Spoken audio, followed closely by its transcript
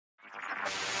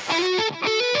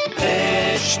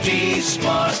HT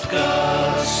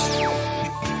Smartcast.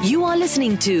 You are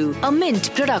listening to a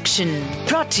Mint production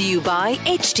brought to you by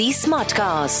HT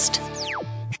Smartcast.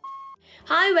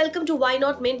 Hi, welcome to Why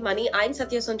Not Mint Money. I'm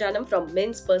Satya Sontanam from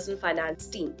Mint's personal finance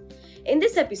team. In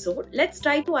this episode, let's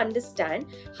try to understand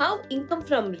how income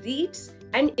from Reits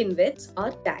and InvITs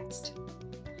are taxed.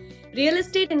 Real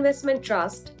estate investment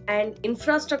trust and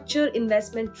infrastructure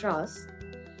investment trusts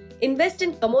invest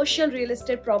in commercial real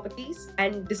estate properties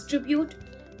and distribute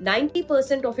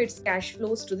 90% of its cash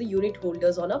flows to the unit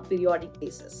holders on a periodic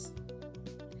basis.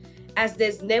 As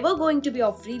there's never going to be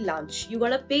a free lunch, you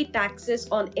gotta pay taxes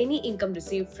on any income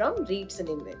received from Reits and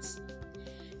InvITs.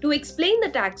 To explain the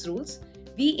tax rules,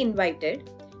 we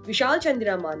invited Vishal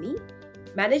Chadiramani,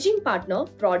 Managing Partner,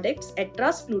 Products at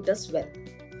TrustPlutus Wealth.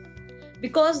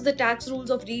 Because the tax rules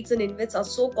of Reits and InvITs are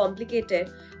so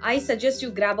complicated, I suggest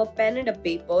you grab a pen and a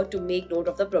paper to make note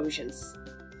of the provisions.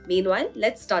 Meanwhile,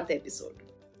 let's start the episode.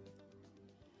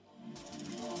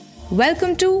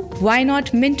 Welcome to Why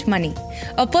Not Mint Money,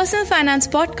 a personal finance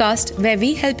podcast where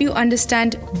we help you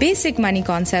understand basic money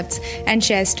concepts and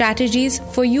share strategies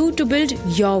for you to build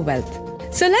your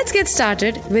wealth. So let's get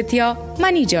started with your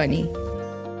money journey.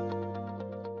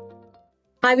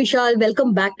 Hi Vishal,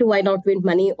 welcome back to Why Not Mint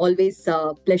Money. Always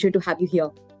a pleasure to have you here.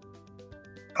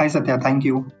 Hi Satya, thank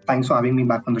you. Thanks for having me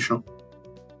back on the show.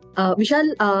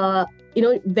 Vishal,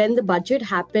 when the budget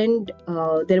happened,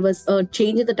 there was a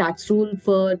change in the tax rule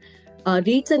for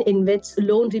Reits and InvITs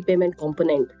loan repayment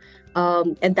component.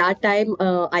 At that time,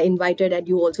 I invited and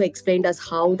you also explained us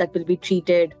how that will be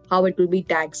treated, how it will be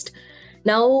taxed.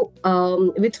 Now,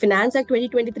 with Finance Act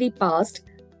 2023 passed,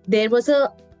 there was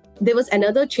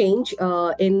another change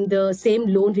in the same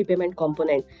loan repayment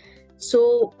component.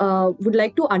 So, would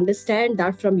like to understand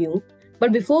that from you.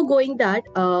 But before going that,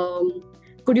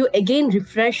 could you again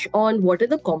refresh on what are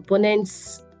the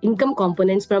components, income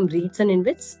components from Reits and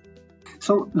InvITs?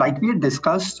 So, like we had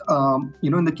discussed,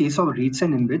 in the case of Reits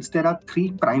and InvITs, there are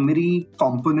three primary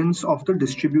components of the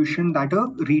distribution that a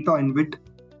REIT or InvIT,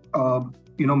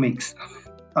 makes.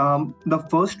 The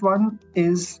first one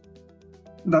is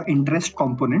the interest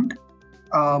component,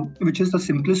 which is the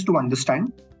simplest to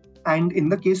understand. And in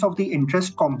the case of the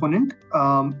interest component,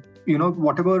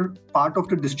 whatever part of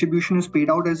the distribution is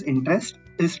paid out as interest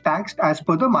is taxed as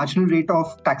per the marginal rate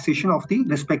of taxation of the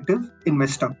respective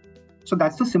investor. So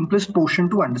that's the simplest portion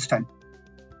to understand.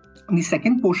 And the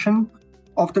second portion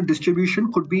of the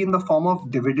distribution could be in the form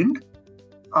of dividend.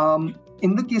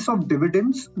 In the case of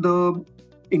dividends, the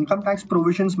income tax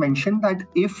provisions mention that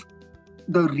if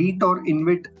the REIT or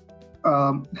InvIT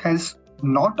has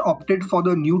not opted for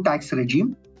the new tax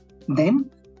regime, then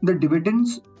the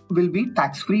dividends will be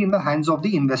tax-free in the hands of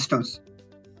the investors.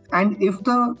 And if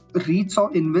the REITs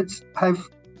or InvITs have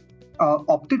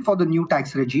opted for the new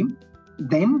tax regime,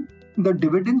 then the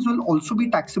dividends will also be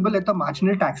taxable at the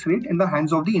marginal tax rate in the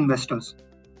hands of the investors.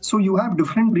 So you have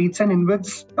different REITs and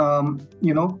InvITs,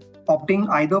 opting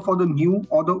either for the new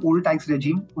or the old tax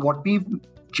regime. What we've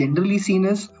generally seen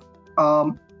is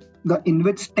the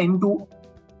InvITs tend to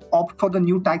opt for the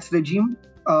new tax regime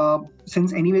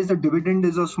since anyways the dividend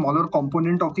is a smaller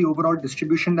component of the overall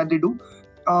distribution that they do.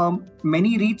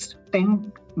 Many REITs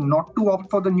tend not to opt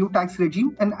for the new tax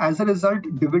regime, and as a result,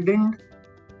 dividend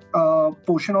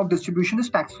portion of distribution is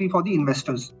tax-free for the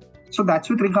investors. So that's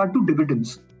with regard to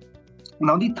dividends.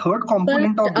 Now the third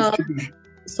component of distribution.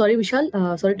 Sorry,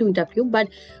 Vishal, sorry to interrupt you, but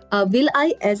will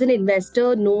I, as an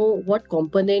investor, know what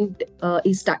component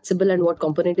is taxable and what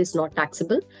component is not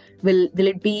taxable? Will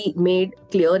it be made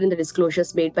clear in the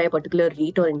disclosures made by a particular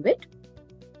REIT or InvIT?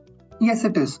 Yes,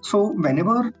 it is. So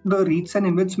whenever the REITs and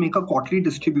InvITs make a quarterly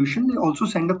distribution, they also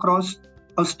send across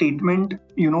a statement,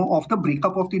 of the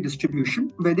breakup of the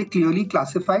distribution, where they clearly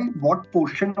classify what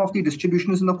portion of the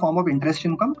distribution is in the form of interest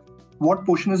income, what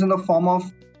portion is in the form of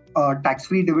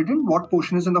tax-free dividend, what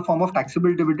portion is in the form of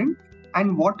taxable dividend,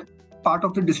 and what part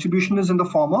of the distribution is in the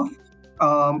form of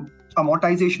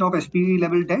amortization of SPV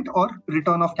level debt or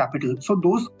return of capital. So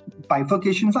those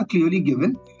bifurcations are clearly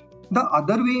given. The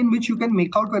other way in which you can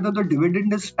make out whether the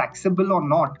dividend is taxable or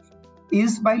not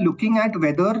is by looking at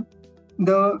whether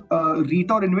the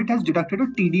REIT or InvIT has deducted a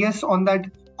TDS on that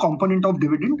component of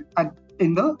dividend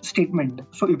in the statement.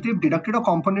 So if they've deducted a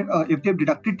component, if they've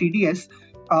deducted TDS,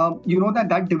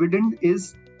 that dividend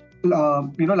is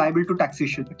liable to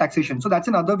taxation. So that's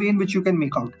another way in which you can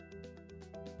make out.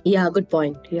 Yeah, good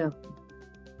point. Yeah.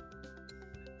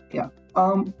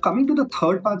 Coming to the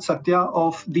third part, Satya,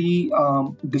 of the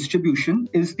distribution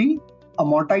is the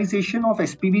amortization of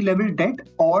SPV level debt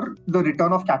or the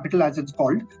return of capital as it's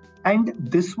called. And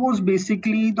this was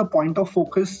basically the point of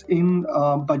focus in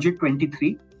Budget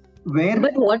 23. where.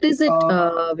 But what is it,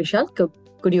 Vishal?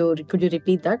 Could you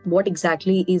repeat that? What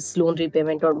exactly is loan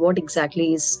repayment, or what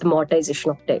exactly is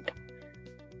amortization of debt?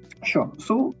 Sure.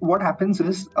 So what happens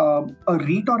is a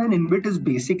REIT or an InvIT is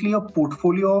basically a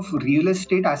portfolio of real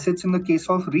estate assets in the case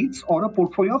of REITs, or a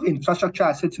portfolio of infrastructure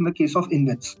assets in the case of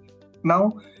InvITs.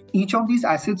 Now, each of these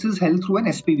assets is held through an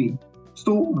SPV.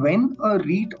 So when a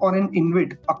REIT or an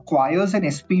InvIT acquires an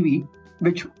SPV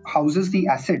which houses the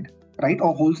asset, right,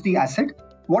 or holds the asset,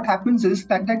 what happens is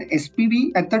that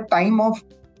SPV at the time of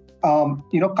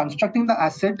constructing the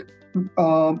asset,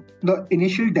 the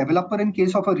initial developer in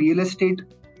case of a real estate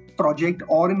project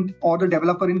or the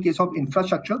developer in case of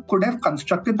infrastructure could have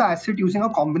constructed the asset using a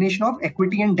combination of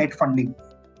equity and debt funding.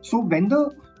 So when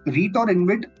the REIT or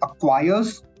InvIT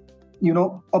acquires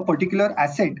a particular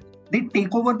asset, they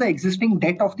take over the existing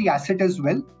debt of the asset as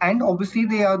well, and obviously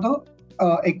they are the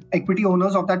equity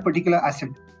owners of that particular asset.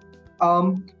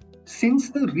 Since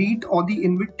the REIT or the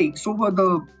InvIT takes over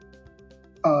the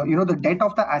debt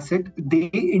of the asset, they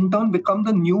in turn become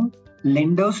the new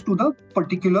lenders to the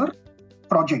particular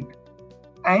project.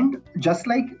 And just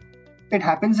like it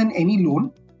happens in any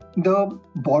loan, the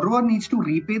borrower needs to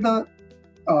repay the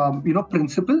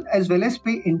principal as well as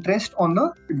pay interest on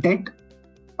the debt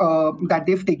that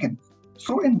they've taken.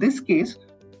 So in this case,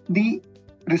 the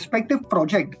respective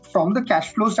project, from the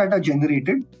cash flows that are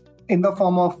generated in the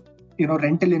form of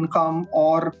rental income,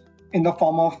 or in the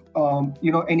form of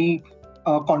any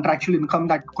contractual income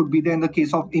that could be there in the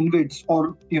case of InvITs,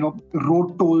 or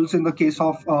road tolls in the case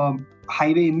of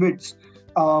highway InvITs,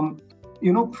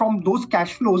 from those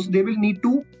cash flows they will need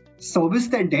to service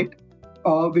their debt,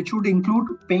 which would include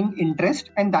paying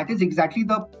interest, and that is exactly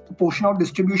the portion of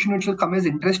distribution which will come as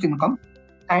interest income.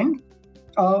 And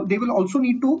they will also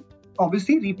need to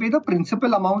obviously repay the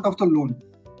principal amount of the loan.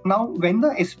 Now, when the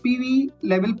SPV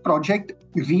level project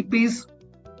repays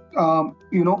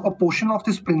a portion of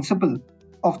this principal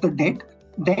of the debt,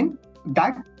 then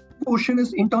that portion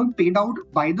is in turn paid out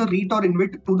by the REIT or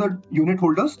InvIT to the unit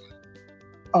holders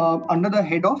under the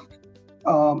head of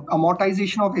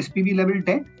amortization of SPV level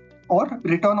debt or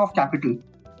return of capital.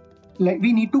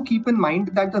 We need to keep in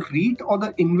mind that the REIT or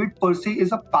the InvIT per se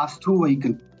is a pass-through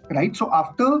vehicle, right? So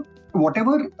after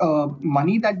whatever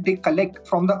money that they collect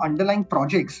from the underlying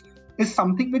projects is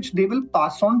something which they will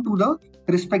pass on to the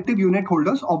respective unit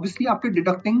holders, obviously after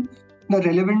deducting the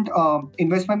relevant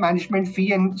investment management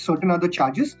fee and certain other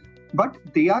charges, but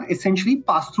they are essentially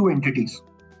pass-through entities.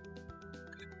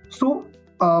 So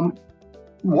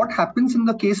what happens in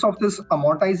the case of this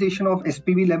amortization of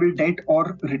SPV level debt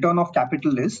or return of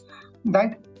capital is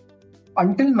that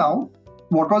until now,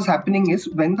 what was happening is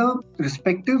when the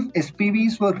respective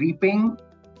SPVs were repaying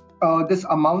this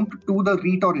amount to the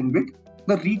REIT or InvIT,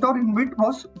 the REIT or InvIT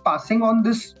was passing on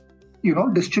this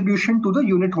distribution to the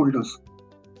unit holders.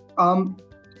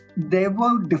 There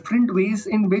were different ways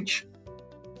in which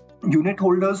unit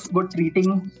holders were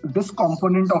treating this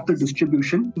component of the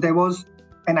distribution. There was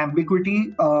an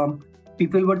ambiguity.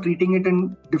 People were treating it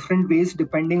in different ways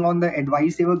depending on the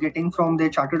advice they were getting from their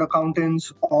chartered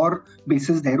accountants or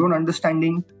basis their own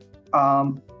understanding.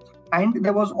 And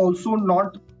there was also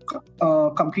not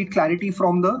complete clarity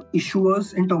from the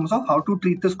issuers in terms of how to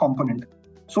treat this component.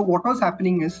 So what was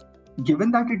happening is,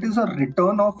 given that it is a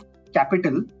return of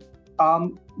capital,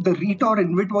 the REIT or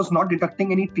InvIT was not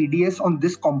deducting any TDS on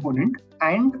this component,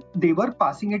 and they were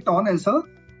passing it on as a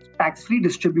tax-free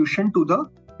distribution to the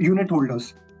unit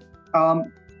holders.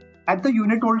 At the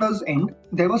unit holders' end,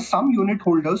 there were some unit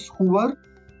holders who were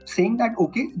saying that,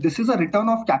 okay, this is a return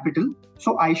of capital,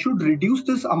 so I should reduce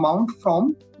this amount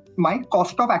from my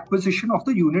cost of acquisition of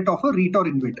the unit of a REIT or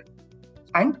InvIT.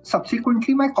 And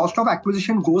subsequently, my cost of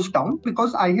acquisition goes down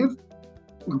because I have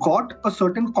got a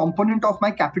certain component of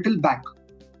my capital back.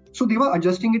 So they were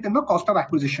adjusting it in the cost of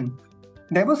acquisition.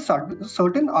 There were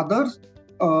certain other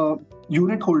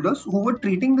unit holders who were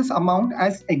treating this amount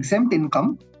as exempt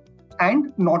income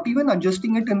and not even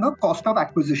adjusting it in the cost of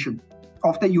acquisition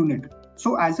of the unit.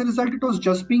 So as a result, it was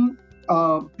just being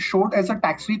showed as a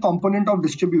tax-free component of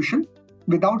distribution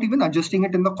without even adjusting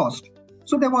it in the cost.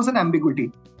 So there was an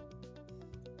ambiguity.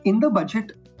 In the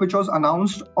budget, which was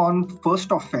announced on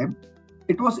 1st of Feb,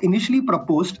 it was initially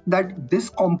proposed that this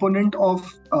component of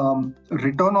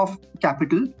return of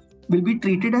capital will be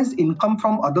treated as income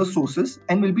from other sources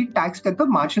and will be taxed at the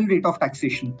marginal rate of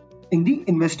taxation in the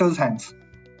investor's hands.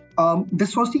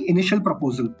 This was the initial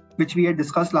proposal, which we had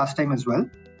discussed last time as well.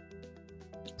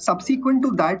 Subsequent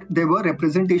to that, there were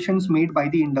representations made by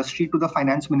the industry to the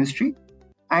finance ministry.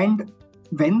 And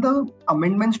when the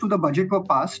amendments to the budget were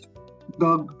passed,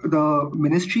 the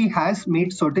ministry has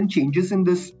made certain changes in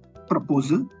this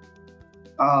proposal.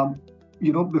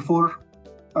 before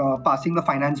passing the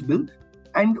finance bill.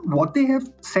 And what they have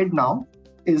said now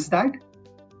is that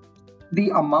the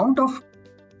amount of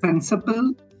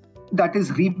principal that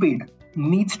is repaid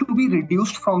needs to be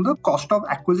reduced from the cost of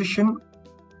acquisition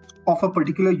of a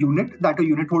particular unit that a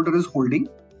unit holder is holding.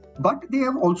 But they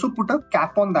have also put a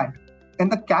cap on that.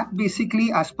 And the cap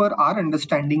basically, as per our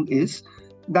understanding, is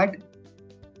that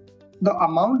the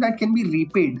amount that can be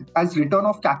repaid as return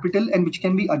of capital and which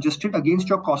can be adjusted against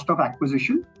your cost of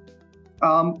acquisition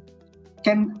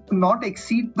can not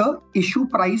exceed the issue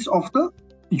price of the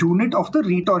unit of the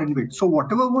REIT or InvIT. So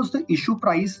whatever was the issue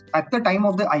price at the time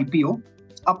of the IPO,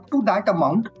 up to that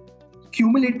amount,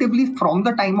 cumulatively from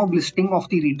the time of listing of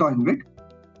the REIT or InvIT,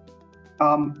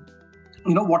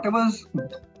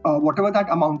 whatever that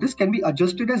amount is can be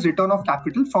adjusted as return of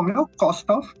capital from your cost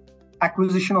of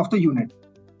acquisition of the unit.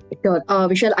 Sure.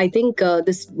 Vishal, I think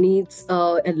this needs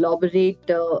elaborate,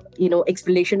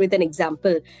 explanation with an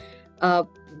example. Sure.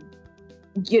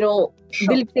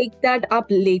 We'll take that up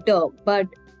later. But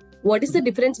what is the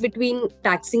difference between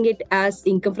taxing it as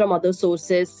income from other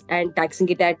sources and taxing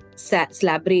it at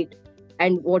slab rate?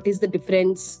 And what is the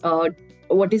difference?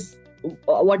 What is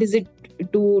it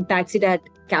to tax it at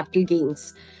capital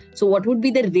gains? So what would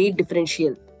be the rate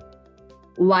differential?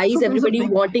 Why is everybody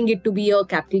wanting it to be a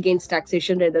capital gains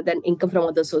taxation rather than income from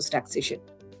other source taxation?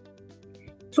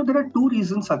 So there are two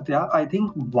reasons, Satya. I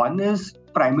think one is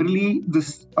primarily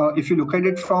this, if you look at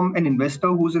it from an investor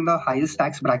who's in the highest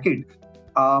tax bracket,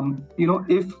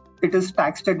 if it is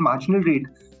taxed at marginal rate,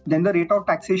 then the rate of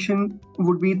taxation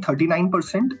would be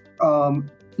 39%,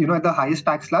 at the highest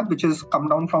tax slab, which has come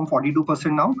down from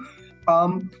 42% now.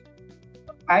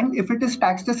 And if it is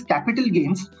taxed as capital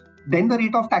gains, then the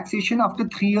rate of taxation after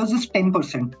 3 years is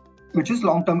 10%, which is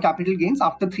long-term capital gains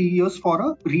after 3 years for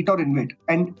a REIT or InvIT.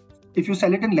 And if you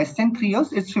sell it in less than 3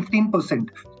 years, it's 15%.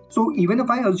 So even if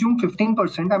I assume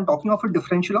 15%, I'm talking of a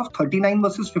differential of 39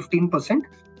 versus 15%,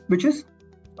 which is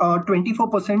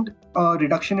 24%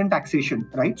 reduction in taxation,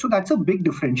 right? So that's a big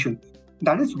differential.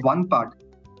 That is one part.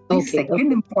 The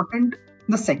second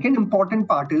important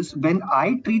part is when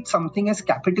I treat something as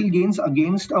capital gains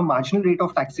against a marginal rate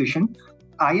of taxation,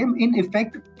 I am in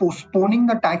effect postponing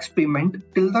the tax payment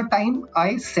till the time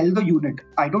I sell the unit.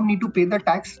 I don't need to pay the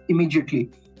tax immediately.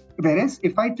 Whereas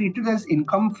if I treat it as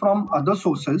income from other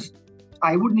sources,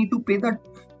 I would need to pay the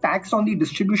tax on the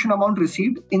distribution amount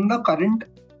received in the current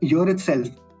year itself.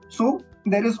 So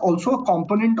there is also a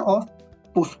component of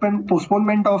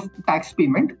postponement of tax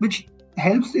payment, which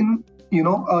helps in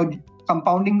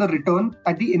compounding the return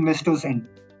at the investor's end.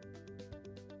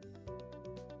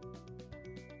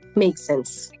 Makes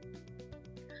sense.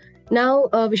 Now,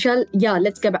 Vishal,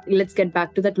 let's get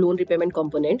back to that loan repayment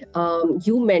component.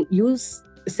 You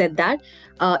said that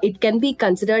it can be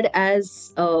considered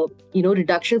as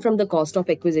reduction from the cost of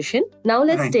acquisition. Now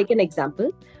let's take an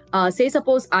example. Say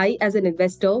suppose I as an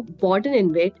investor bought an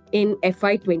InvIT in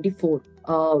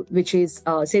FY24, which is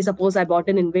say suppose I bought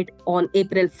an InvIT on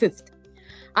April 5th.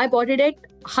 I bought it at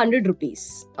 100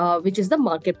 rupees, which is the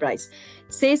market price.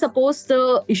 Say suppose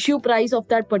the issue price of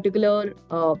that particular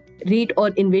REIT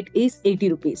or InvIT is 80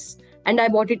 rupees and I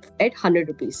bought it at 100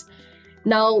 rupees.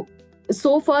 Now,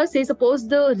 so far, say suppose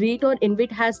the REIT or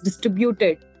InvIT has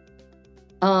distributed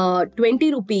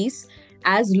 20 rupees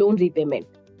as loan repayment.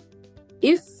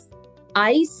 If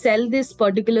I sell this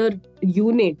particular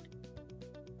unit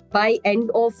by end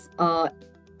of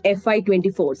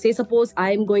FY24, say suppose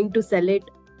I am going to sell it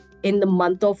in the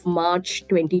month of March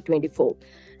 2024.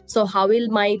 So how will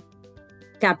my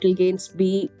capital gains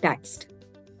be taxed?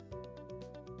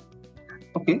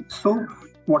 Okay, so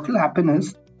what will happen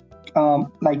is,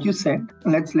 like you said,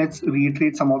 let's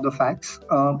reiterate some of the facts.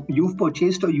 You've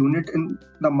purchased a unit in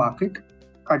the market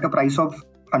at a price of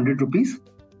 100 rupees.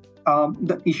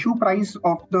 The issue price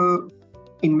of the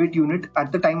InvIT unit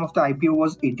at the time of the IPO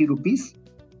was 80 rupees.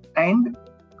 And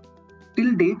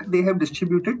till date, they have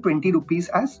distributed 20 rupees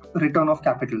as return of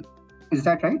capital. Is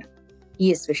that right?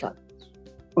 Yes, Vishal.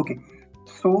 Okay.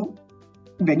 So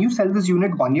when you sell this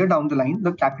unit 1 year down the line,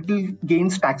 the capital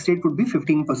gains tax rate would be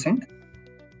 15%.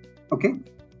 Okay.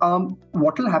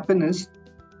 What will happen is,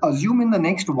 assume in the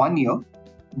next 1 year,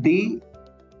 they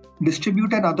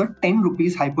distribute another 10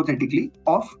 rupees hypothetically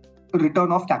of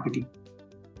return of capital.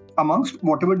 Amongst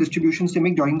whatever distributions they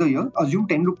make during the year, assume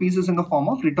 10 rupees is in the form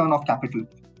of return of capital.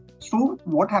 So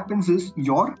what happens is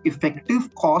your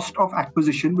effective cost of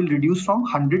acquisition will reduce from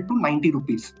 100 to 90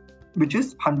 rupees, which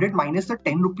is 100 minus the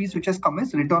 10 rupees which has come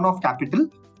as return of capital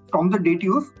from the date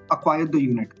you have acquired the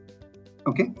unit.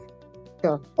 Okay.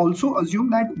 Sure. Also assume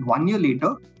that 1 year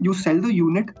later, you sell the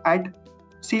unit at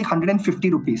say 150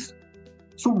 rupees.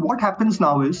 So what happens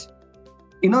now is,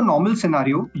 in a normal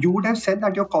scenario, you would have said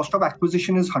that your cost of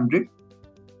acquisition is 100,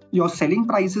 your selling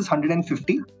price is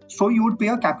 150, so you would pay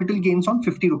a capital gains on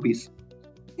 50 rupees.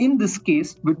 In this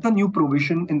case, with the new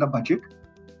provision in the budget,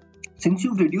 since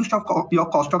you've reduced your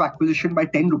cost of acquisition by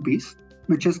 10 rupees,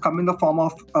 which has come in the form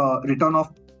of return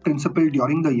of principal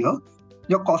during the year,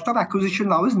 your cost of acquisition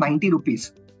now is 90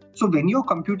 rupees. So when you're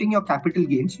computing your capital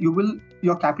gains,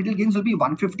 your capital gains will be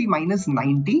 150 minus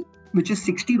 90, which is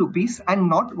 60 rupees, and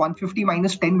not 150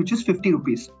 minus 10, which is 50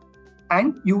 rupees.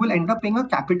 And you will end up paying a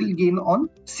capital gain on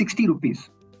 60 rupees.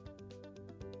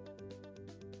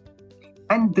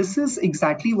 And this is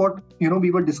exactly what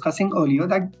we were discussing earlier,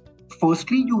 that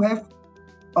firstly, you have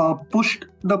pushed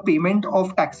the payment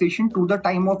of taxation to the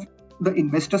time of the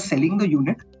investor selling the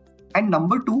unit. And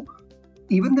number two,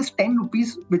 even this 10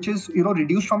 rupees, which is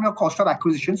reduced from your cost of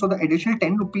acquisition, so the additional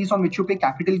 10 rupees on which you pay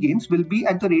capital gains will be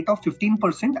at the rate of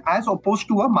 15%, as opposed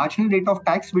to a marginal rate of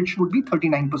tax, which would be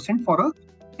 39% for a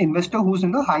investor who's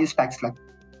in the highest tax slab.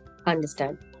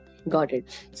 Understand. Got it.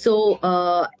 So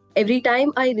every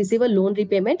time I receive a loan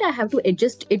repayment, I have to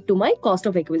adjust it to my cost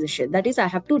of acquisition. That is, I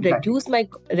have to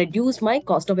reduce my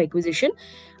cost of acquisition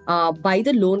by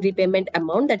the loan repayment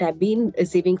amount that I've been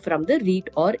receiving from the REIT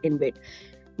or InvIT.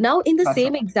 Now, in the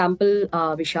same example,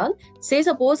 Vishal, say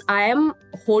suppose I am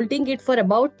holding it for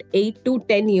about 8 to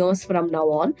 10 years from now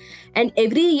on, and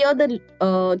every year the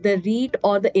REIT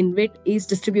or the InvIT is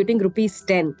distributing rupees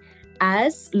 10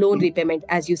 as loan repayment,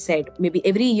 as you said. Maybe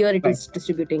every year it is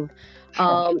distributing.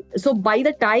 So by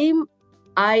the time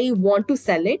I want to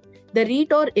sell it, the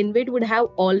REIT or InvIT would have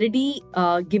already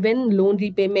given loan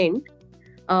repayment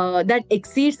that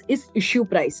exceeds its issue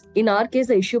price. In our case,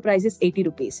 the issue price is 80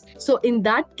 rupees. So in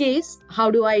that case, how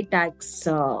do I tax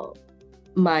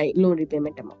my loan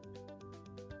repayment amount?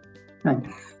 Right.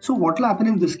 So what will happen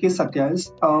in this case, Satya,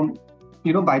 is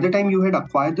by the time you had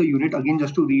acquired the unit, again,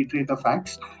 just to reiterate the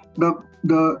facts, the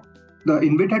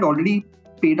InvIT had already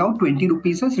paid out 20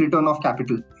 rupees as return of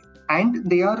capital, and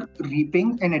they are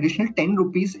repaying an additional 10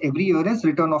 rupees every year as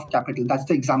return of capital. That's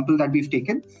the example that we've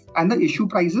taken. And the issue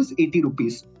price is 80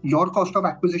 rupees. Your cost of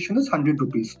acquisition is 100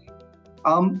 rupees.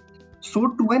 So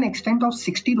to an extent of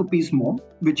 60 rupees more,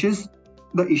 which is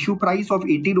the issue price of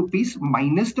 80 rupees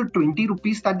minus the 20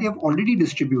 rupees that they have already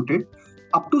distributed,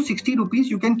 up to 60 rupees,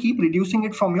 you can keep reducing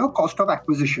it from your cost of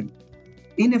acquisition.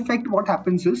 In effect, what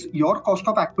happens is your cost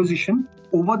of acquisition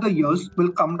over the years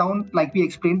will come down, like we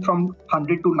explained, from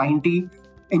 100 to 90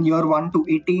 in year 1 to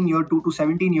 80 in year 2 to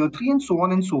 70 in year 3, and so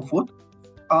on and so forth,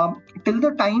 till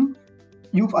the time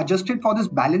you've adjusted for this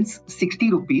balance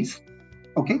 60 rupees.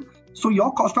 Okay, so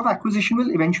your cost of acquisition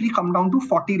will eventually come down to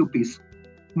 40 rupees.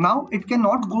 Now, it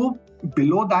cannot go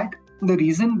below that. The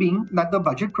reason being that the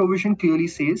budget provision clearly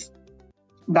says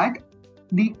that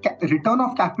the return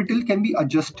of capital can be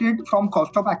adjusted from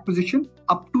cost of acquisition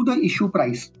up to the issue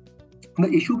price. The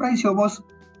issue price here was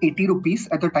 80 rupees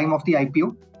at the time of the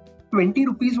IPO. 20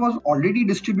 rupees was already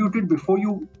distributed before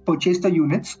you purchased the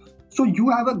units. So you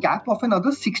have a gap of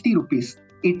another 60 rupees.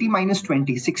 80 minus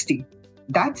 20, 60.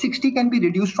 That 60 can be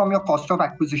reduced from your cost of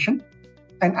acquisition.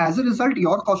 And as a result,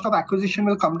 your cost of acquisition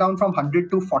will come down from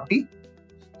 100 to 40.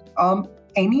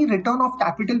 Any return of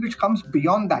capital which comes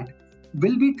beyond that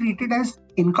will be treated as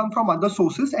income from other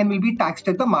sources and will be taxed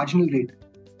at the marginal rate.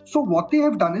 So what they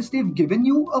have done is they've given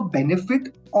you a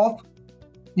benefit of,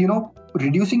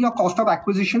 reducing your cost of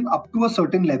acquisition up to a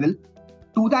certain level.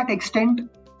 To that extent,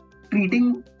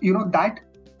 treating, that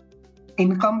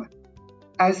income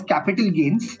as capital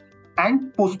gains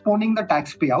and postponing the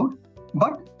tax payout.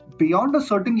 But beyond a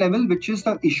certain level, which is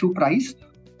the issue price,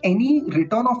 any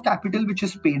return of capital which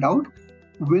is paid out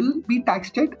will be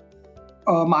taxed at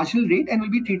marginal rate and will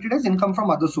be treated as income from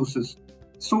other sources.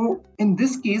 So in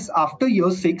this case, after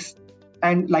year 6,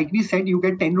 and like we said, you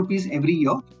get 10 rupees every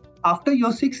year. After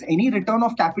year 6, any return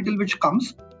of capital which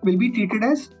comes will be treated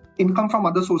as income from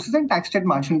other sources and taxed at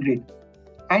marginal rate.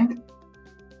 And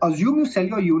assume you sell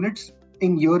your units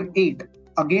in year 8.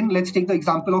 Again, let's take the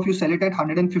example of you sell it at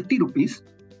 150 rupees.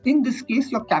 In this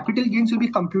case, your capital gains will be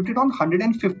computed on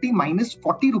 150 minus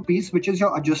 40 rupees, which is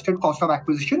your adjusted cost of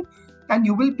acquisition. And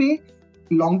you will pay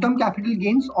long-term capital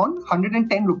gains on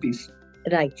 110 rupees.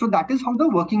 Right. So that is how the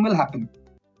working will happen.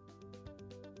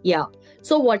 Yeah.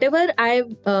 So whatever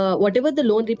the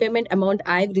loan repayment amount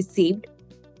I've received,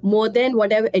 more than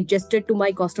what I've adjusted to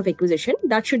my cost of acquisition,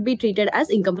 that should be treated as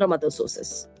income from other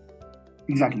sources.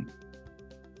 Exactly.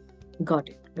 Got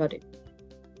it.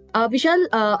 Vishal,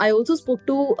 I also spoke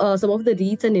to some of the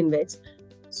REITs and InvITs.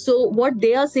 So what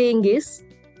they are saying is,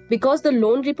 because the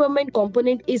loan repayment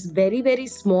component is very, very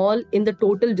small in the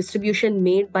total distribution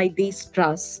made by these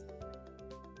trusts,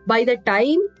 by the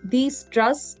time these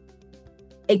trusts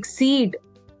exceed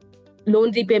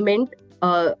loan repayment,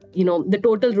 the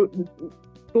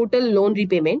total loan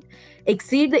repayment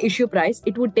exceed the issue price,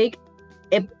 it would take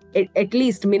at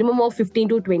least minimum of 15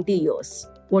 to 20 years.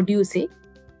 What do you say?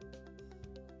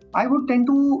 I would tend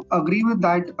to agree with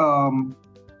that,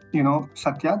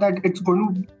 Satya, that it's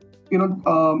going to,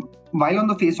 while on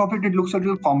the face of it, it looks a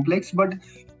little complex, but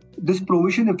this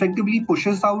provision effectively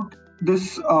pushes out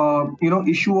this,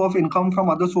 issue of income from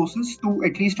other sources to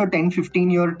at least a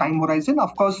 10-15 year time horizon.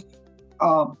 Of course,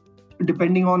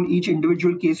 depending on each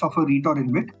individual case of a REIT or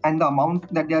InvIT and the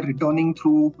amount that they are returning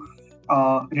through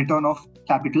return of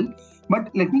capital. But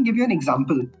let me give you an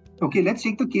example. Okay, let's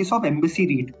take the case of Embassy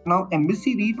REIT. Now,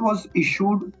 Embassy REIT was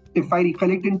issued, if I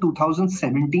recollect, in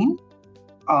 2017,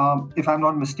 if I'm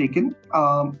not mistaken.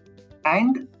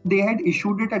 And they had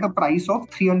issued it at a price of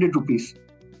 300 rupees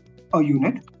a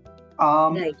unit.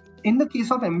 Right. In the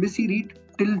case of Embassy REIT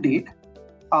till date,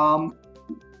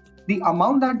 the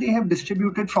amount that they have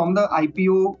distributed from the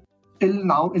IPO till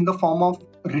now in the form of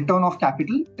return of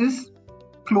capital is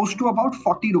close to about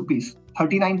 40 rupees,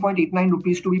 39.89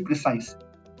 rupees to be precise.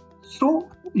 So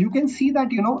you can see that,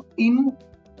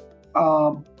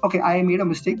 I made a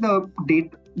mistake. The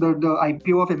date, the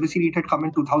IPO of Embassy REIT had come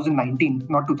in 2019,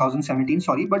 not 2017,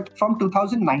 sorry. But from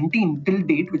 2019 till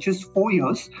date, which is 4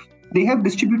 years, they have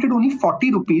distributed only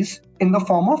 40 rupees in the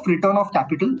form of return of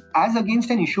capital as against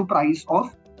an issue price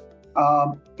of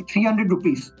 300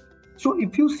 rupees. So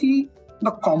if you see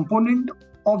the component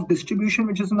of distribution,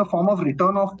 which is in the form of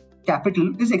return of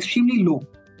capital, is extremely low.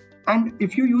 And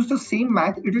if you use the same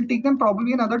math, it will take them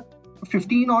probably another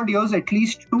 15 odd years at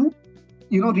least to,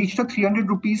 reach the 300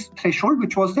 rupees threshold,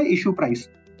 which was the issue price.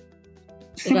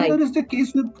 Similar is the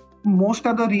case with most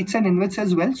other REITs and InvITs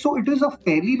as well. So it is a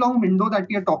fairly long window that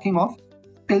we are talking of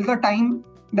till the time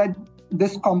that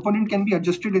this component can be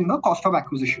adjusted in the cost of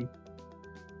acquisition.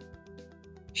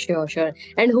 Sure.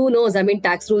 And who knows? I mean,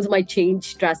 tax rules might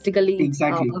change drastically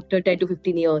after 10 to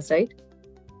 15 years, right?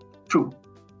 True.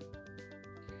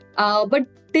 But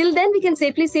till then, we can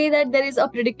safely say that there is a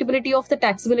predictability of the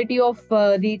taxability of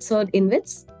REITs or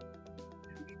InvITs.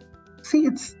 See,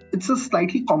 it's a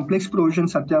slightly complex provision,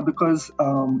 Satya, because,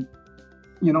 I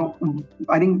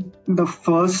think the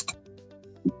first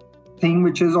thing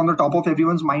which is on the top of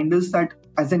everyone's mind is that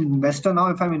as an investor now,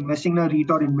 if I'm investing in a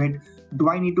REIT or InvIT, do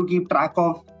I need to keep track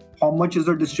of how much is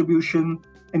the distribution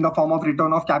in the form of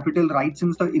return of capital right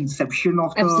since the inception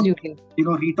of the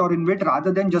REIT or InvIT,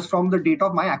 rather than just from the date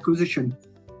of my acquisition?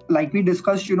 Like we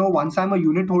discussed, once I'm a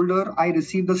unit holder, I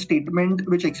receive the statement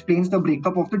which explains the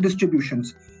breakup of the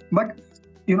distributions. But,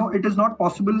 it is not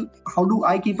possible. How do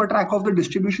I keep a track of the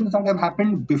distributions that have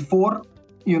happened before,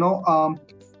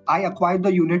 I acquired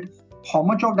the unit? How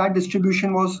much of that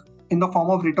distribution was in the form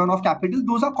of return of capital?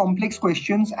 Those are complex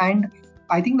questions. And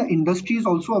I think the industry is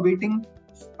also awaiting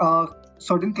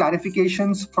certain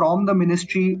clarifications from the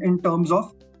ministry in terms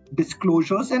of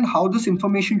disclosures and how this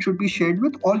information should be shared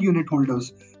with all unit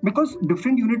holders, because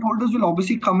different unit holders will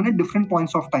obviously come in at different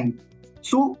points of time.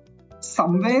 So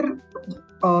somewhere,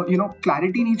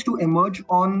 clarity needs to emerge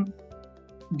on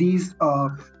these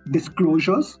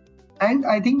disclosures. And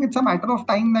I think it's a matter of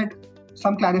time that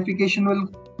some clarification will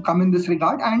come in this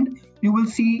regard, and you will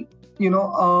see,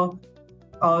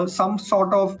 some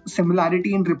sort of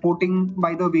similarity in reporting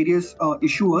by the various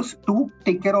issuers to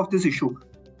take care of this issue.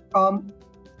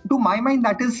 To my mind,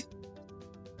 that is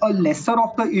a lesser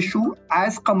of the issue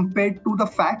as compared to the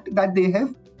fact that they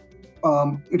have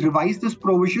revised this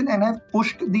provision and have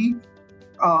pushed the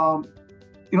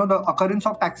the occurrence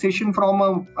of taxation from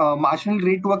a marginal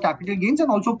rate to a capital gains,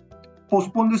 and also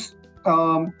postpone this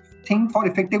thing for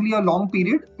effectively a long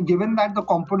period, given that the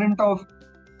component of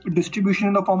distribution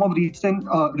in the form of REITs and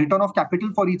return of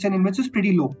capital for REITs and InvITs is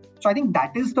pretty low. So I think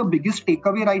that is the biggest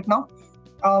takeaway right now.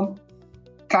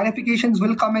 Clarifications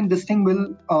will come and this thing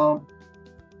will,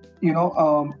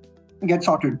 get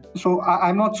sorted. So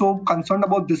I'm not so concerned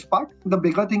about this part. The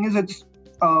bigger thing is it's,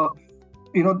 the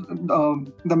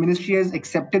ministry has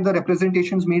accepted the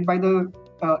representations made by the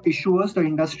issuers, the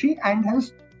industry, and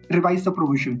has revised the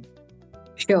provision.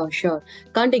 Sure.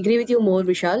 Can't agree with you more,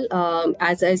 Vishal.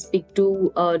 As I speak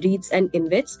to REITs and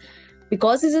InvITs,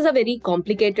 because this is a very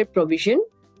complicated provision,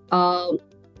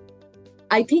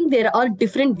 I think there are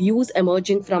different views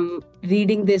emerging from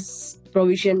reading this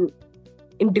provision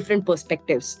in different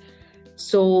perspectives.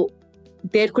 So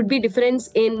there could be difference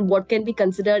in what can be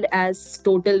considered as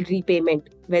total repayment,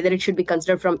 whether it should be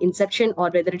considered from inception or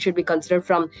whether it should be considered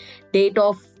from date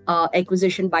of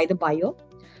acquisition by the buyer.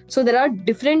 So there are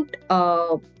different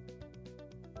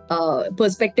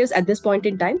perspectives at this point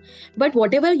in time. But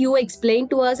whatever you explained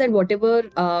to us and whatever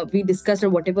we discussed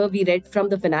and whatever we read from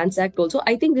the Finance Act also,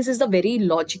 I think this is the very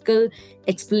logical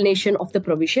explanation of the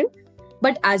provision.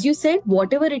 But as you said,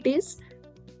 whatever it is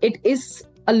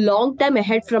a long time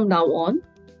ahead from now on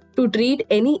to treat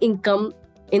any income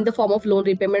in the form of loan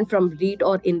repayment from REIT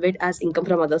or InvIT as income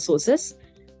from other sources.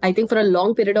 I think for a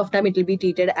long period of time, it will be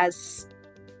treated as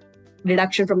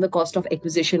reduction from the cost of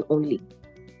acquisition only.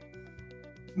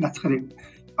 That's correct.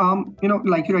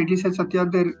 Like you rightly said, Satya,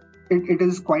 it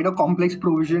is quite a complex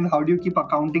provision. How do you keep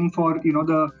accounting for,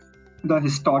 the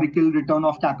historical return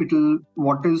of capital?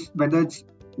 Whether it's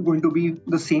going to be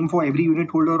the same for every unit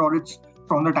holder or it's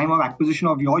from the time of acquisition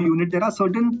of your unit? There are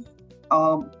certain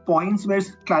points where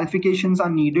clarifications are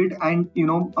needed, and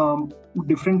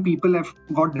different people have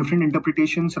got different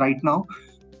interpretations right now.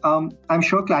 I'm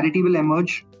sure clarity will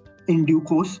emerge in due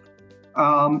course.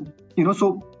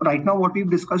 So right now what we've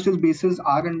discussed is basis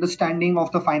our understanding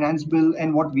of the finance bill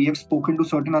and what we have spoken to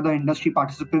certain other industry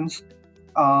participants.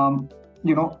 And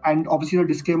obviously the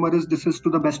disclaimer is this is to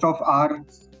the best of our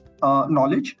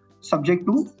knowledge, subject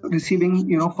to receiving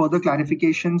further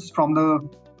clarifications from the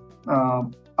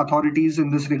authorities in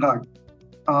this regard.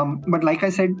 But like I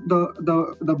said,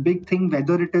 the big thing,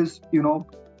 whether it is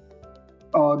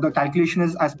the calculation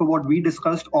is as per what we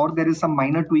discussed or there is some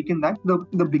minor tweak in that,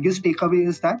 the biggest takeaway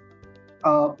is that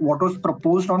what was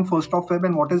proposed on 1st of Feb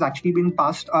and what has actually been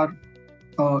passed are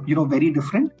very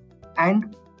different,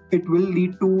 and it will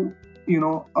lead to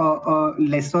a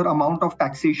lesser amount of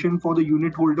taxation for the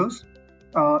unit holders,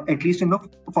 at least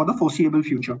for the foreseeable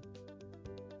future.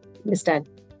 Understand.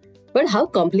 But how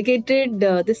complicated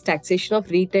this taxation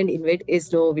of REIT and InvIT is,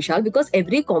 Vishal? Because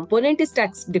every component is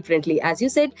taxed differently. As you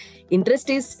said, interest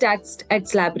is taxed at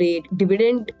slab rate.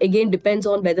 Dividend, again, depends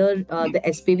on whether the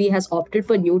SPV has opted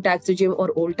for new tax regime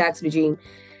or old tax regime.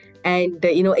 And,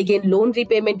 again, loan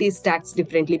repayment is taxed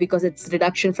differently because it's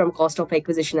reduction from cost of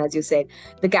acquisition, as you said.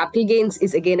 The capital gains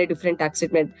is, again, a different tax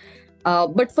treatment.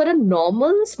 But for a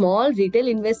normal, small retail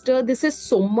investor, this is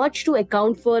so much to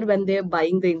account for when they're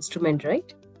buying the instrument,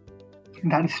 right?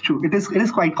 That is true. It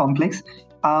is quite complex.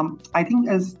 I think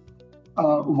as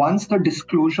once the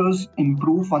disclosures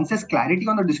improve, once there's clarity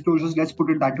on the disclosures, let's put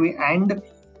it that way, and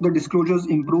the disclosures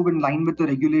improve in line with the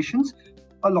regulations,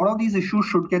 a lot of these issues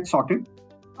should get sorted.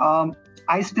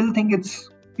 I still think it's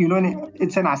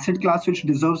an asset class which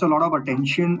deserves a lot of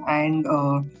attention and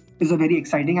is a very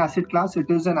exciting asset class. It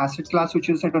is an asset class which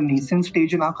is at a nascent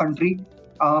stage in our country.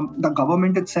 The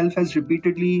government itself has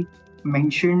repeatedly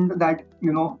mentioned that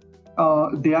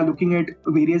they are looking at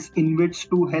various InvITs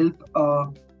to help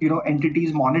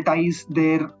entities monetize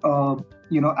their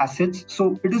assets.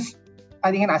 So it is,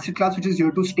 I think, an asset class which is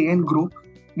here to stay and grow.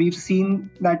 We've seen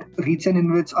that REITs and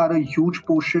InvITs are a huge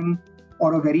portion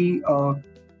or a very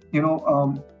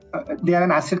they are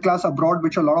an asset class abroad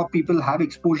which a lot of people have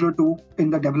exposure to in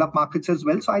the developed markets as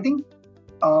well. So I think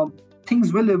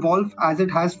things will evolve as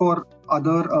it has for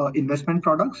other investment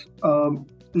products.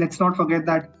 Let's not forget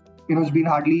that it's been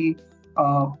hardly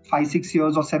 5-6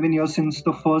 years or 7 years since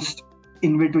the first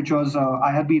InvIT, which was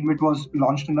IRB InvIT, was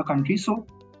launched in the country. So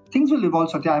things will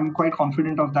evolve, Satya. I'm quite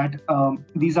confident of that.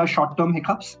 These are short-term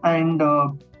hiccups and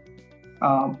they'll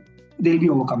be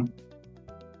overcome.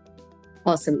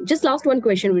 Awesome. Just last one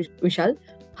question, Vishal.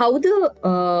 How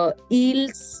the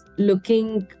yields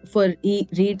looking for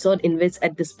REITs or InvITs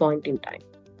at this point in time?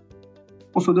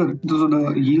 So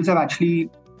the yields have actually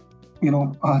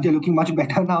they're looking much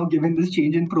better now given this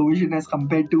change in provision as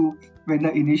compared to when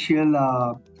the initial,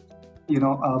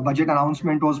 budget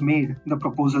announcement was made, the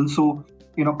proposal. So,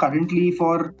 currently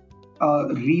for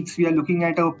REITs, we are looking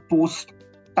at a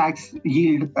post-tax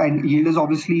yield, and yield is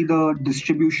obviously the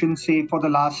distribution, say, for the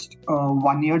last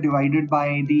 1 year divided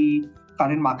by the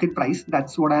current market price.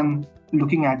 That's what I'm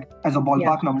looking at as a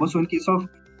ballpark number. So in case of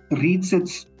REITs,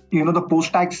 it's, the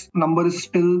post-tax number is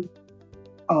still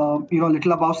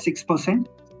little above 6%.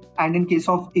 And in case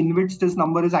of InvITs, this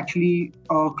number is actually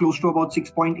close to about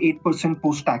 6.8%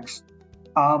 post-tax.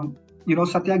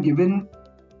 Satya, given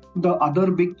the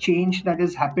other big change that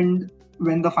has happened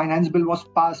when the finance bill was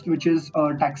passed, which is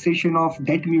taxation of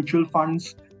debt mutual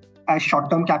funds as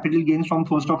short-term capital gains from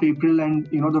 1st of April and,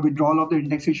 the withdrawal of the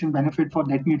indexation benefit for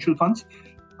debt mutual funds,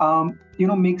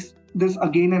 makes this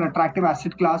again an attractive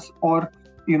asset class or,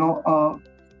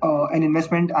 an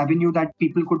investment avenue that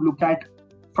people could look at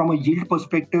from a yield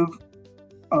perspective,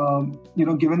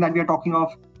 given that we are talking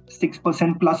of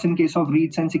 6% plus in case of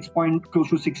REITs and close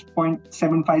to 6.75,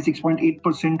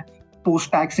 6.8%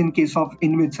 post-tax in case of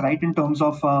InvITs, right, in terms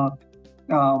of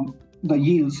the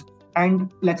yields. And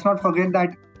let's not forget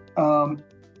that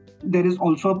there is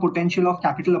also a potential of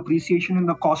capital appreciation in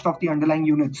the cost of the underlying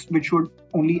units, which would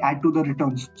only add to the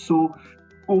returns. So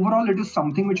overall, it is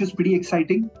something which is pretty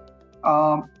exciting,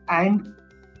 and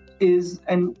is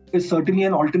certainly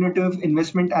an alternative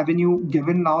investment avenue,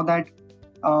 given now that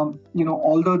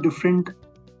all the different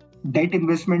debt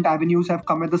investment avenues have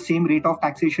come at the same rate of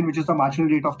taxation, which is the marginal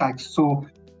rate of tax. So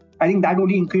I think that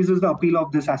only increases the appeal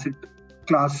of this asset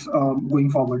class going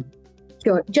forward.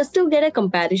 Sure. Just to get a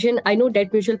comparison, I know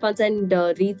debt mutual funds and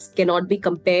REITs cannot be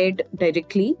compared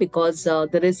directly because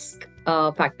the risk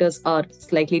factors are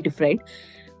slightly different.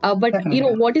 But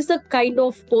Definitely. what is the kind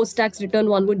of post-tax return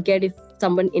one would get if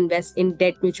someone invests in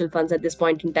debt mutual funds at this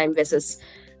point in time versus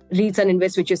REITs and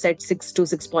InvITs, which is at 6 to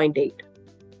 6.8?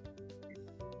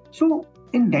 So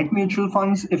in debt mutual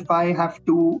funds, if I have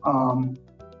to,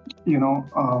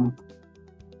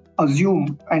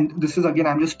 assume, and this is again,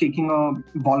 I'm just taking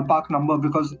a ballpark number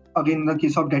because again, in the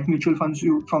case of debt mutual funds,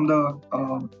 from the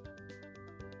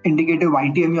indicative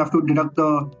YTM, you have to deduct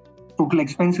the total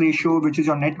expense ratio, which is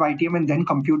your net YTM, and then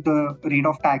compute the rate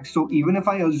of tax. So even if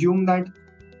I assume that,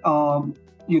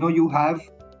 you have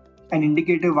an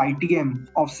indicative YTM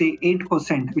of say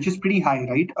 8%, which is pretty high,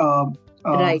 right?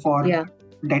 For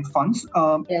debt funds.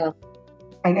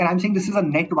 And I'm saying this is a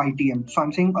net YTM. So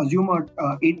I'm saying assume a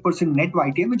 8% net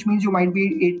YTM, which means you might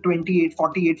be 820,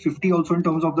 840, 850 also in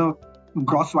terms of the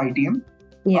gross YTM.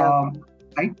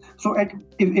 Right. So if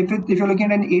you're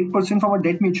looking at an 8% from a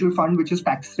debt mutual fund, which is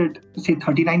taxed at say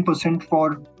 39%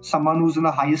 for someone who's in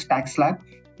the highest tax slab,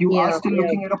 you are still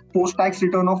looking at a post-tax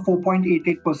return of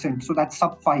 4.88%. So that's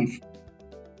sub 5.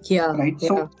 Right.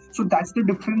 So that's the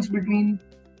difference between,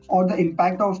 or the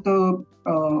impact of the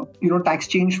tax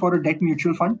change for a debt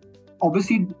mutual fund.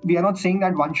 Obviously, we are not saying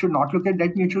that one should not look at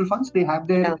debt mutual funds. They have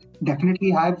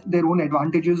definitely have their own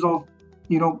advantages of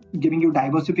giving you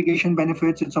diversification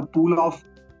benefits. It's a pool of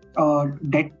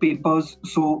debt papers,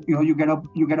 so you get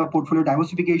a portfolio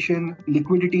diversification.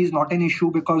 Liquidity is not an issue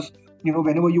because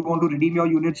whenever you want to redeem your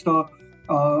units, the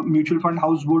mutual fund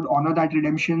house would honor that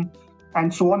redemption,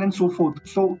 and so on and so forth.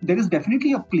 So there is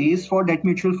definitely a place for debt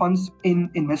mutual funds in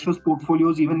investors'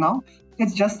 portfolios even now.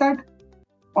 It's just that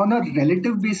on a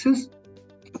relative basis,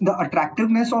 the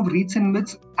attractiveness of REITs and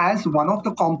InvITs as one of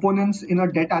the components in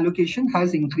a debt allocation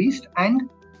has increased, and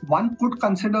one could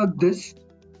consider this,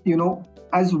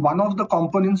 as one of the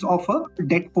components of a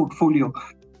debt portfolio.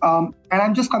 And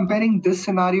I'm just comparing this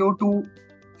scenario to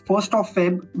 1st of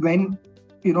Feb when,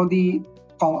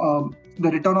 the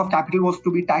return of capital was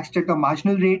to be taxed at a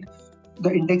marginal rate.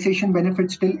 The indexation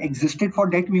benefit still existed for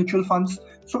debt mutual funds.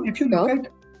 So if you look at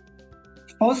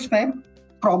 1st Feb,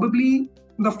 probably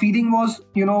the feeling was,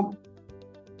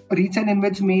 REITs and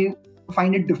InvITs may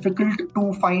find it difficult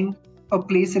to find a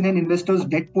place in an investor's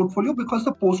debt portfolio because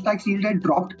the post-tax yield had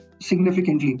dropped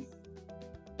significantly.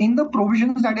 In the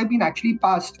provisions that have been actually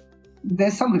passed,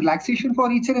 there's some relaxation for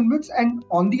REITs and InvITs, and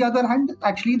on the other hand,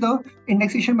 actually the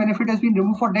indexation benefit has been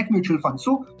removed for debt mutual funds.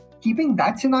 So keeping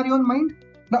that scenario in mind,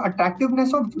 the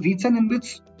attractiveness of REITs and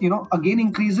InvITs, again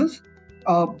increases.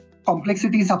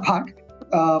 Complexities apart,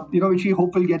 which we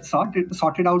hope will get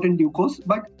sorted out in due course.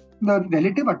 But the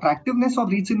relative attractiveness of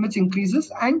REITs and InvITs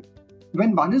increases, and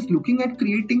when one is looking at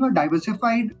creating a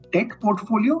diversified debt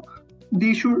portfolio,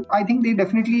 they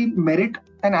definitely merit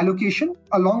an allocation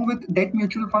along with debt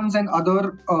mutual funds and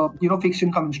other, fixed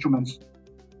income instruments.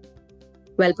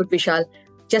 Well put, Vishal.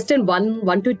 Just in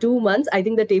 1 to 2 months, I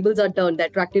think the tables are turned. The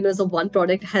attractiveness of one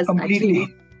product has completely.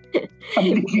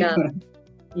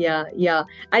 Yeah.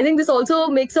 I think this also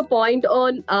makes a point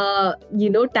on,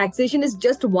 taxation is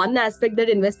just one aspect that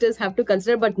investors have to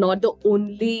consider, but not the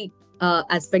only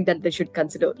aspect that they should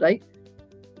consider, right?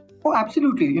 Oh,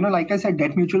 absolutely. Like I said,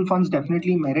 debt mutual funds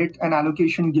definitely merit an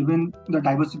allocation given the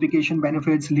diversification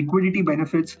benefits, liquidity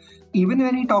benefits. Even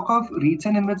when we talk of REITs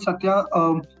and InvITs, Satya,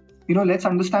 let's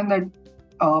understand that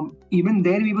even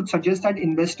there we would suggest that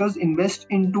investors invest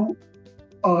into,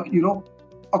 a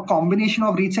combination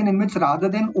of REITs and InvITs rather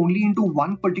than only into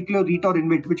one particular REIT or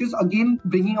InvIT, which is again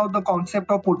bringing out the concept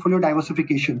of portfolio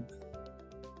diversification.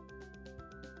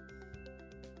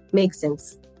 Makes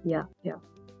sense. Yeah.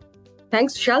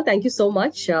 Thanks, Vishal. Thank you so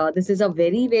much. This is a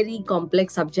very, very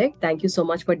complex subject. Thank you so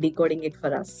much for decoding it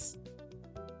for us.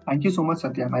 Thank you so much,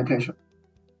 Satya. My pleasure.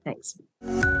 Thanks.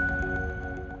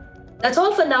 That's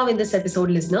all for now in this episode,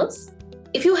 listeners.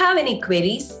 If you have any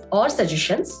queries or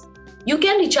suggestions, you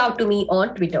can reach out to me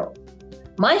on Twitter.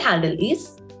 My handle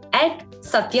is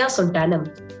 @Satya Sontanam,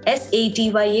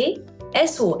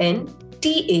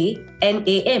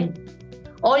 SatyaSontanam.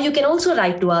 Or you can also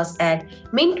write to us at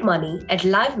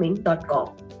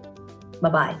mintmoney@livemint.com.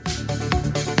 Bye-bye.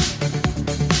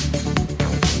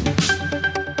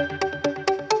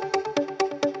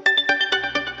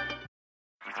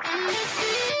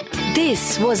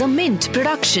 This was a Mint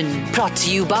production brought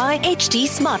to you by HT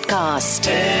Smartcast.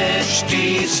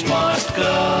 HT Smartcast.